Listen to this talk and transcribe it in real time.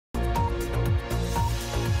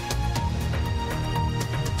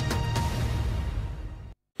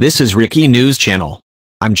This is Rickie News Channel.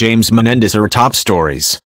 I'm James Menendez. Our top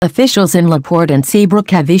stories. Officials in Porte and Seabrook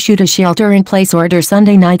have issued a shelter-in-place order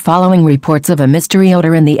Sunday night following reports of a mystery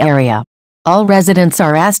odor in the area. All residents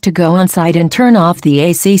are asked to go on site and turn off the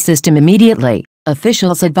AC system immediately,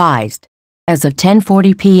 officials advised. As of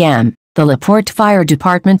 10:40 p.m., the LaPorte Fire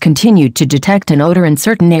Department continued to detect an odor in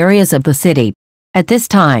certain areas of the city. At this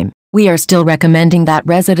time, we are still recommending that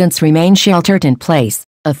residents remain sheltered in place,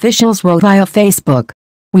 officials wrote via Facebook.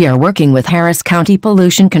 We are working with Harris County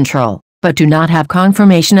Pollution Control, but do not have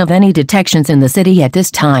confirmation of any detections in the city at this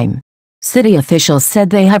time. City officials said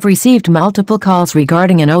they have received multiple calls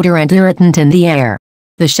regarding an odor and irritant in the air.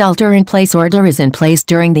 The shelter-in-place order is in place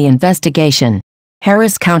during the investigation.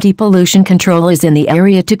 Harris County Pollution Control is in the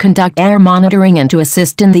area to conduct air monitoring and to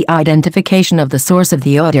assist in the identification of the source of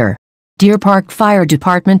the odor. Deer Park Fire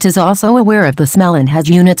Department is also aware of the smell and has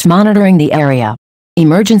units monitoring the area.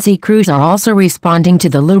 Emergency crews are also responding to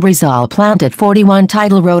the Lubrizol plant at 41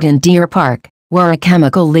 Tidal Road in Deer Park, where a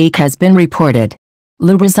chemical leak has been reported.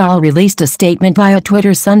 Lubrizol released a statement via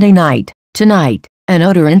Twitter Sunday night. Tonight, an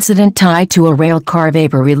odor incident tied to a rail car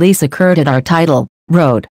vapor release occurred at our Tidal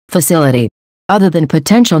Road facility. Other than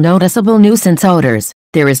potential noticeable nuisance odors,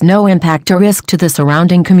 there is no impact or risk to the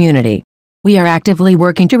surrounding community. We are actively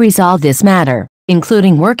working to resolve this matter,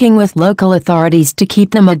 including working with local authorities to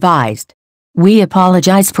keep them advised. We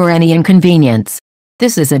apologize for any inconvenience.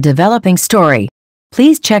 This is a developing story.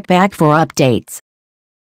 Please check back for updates.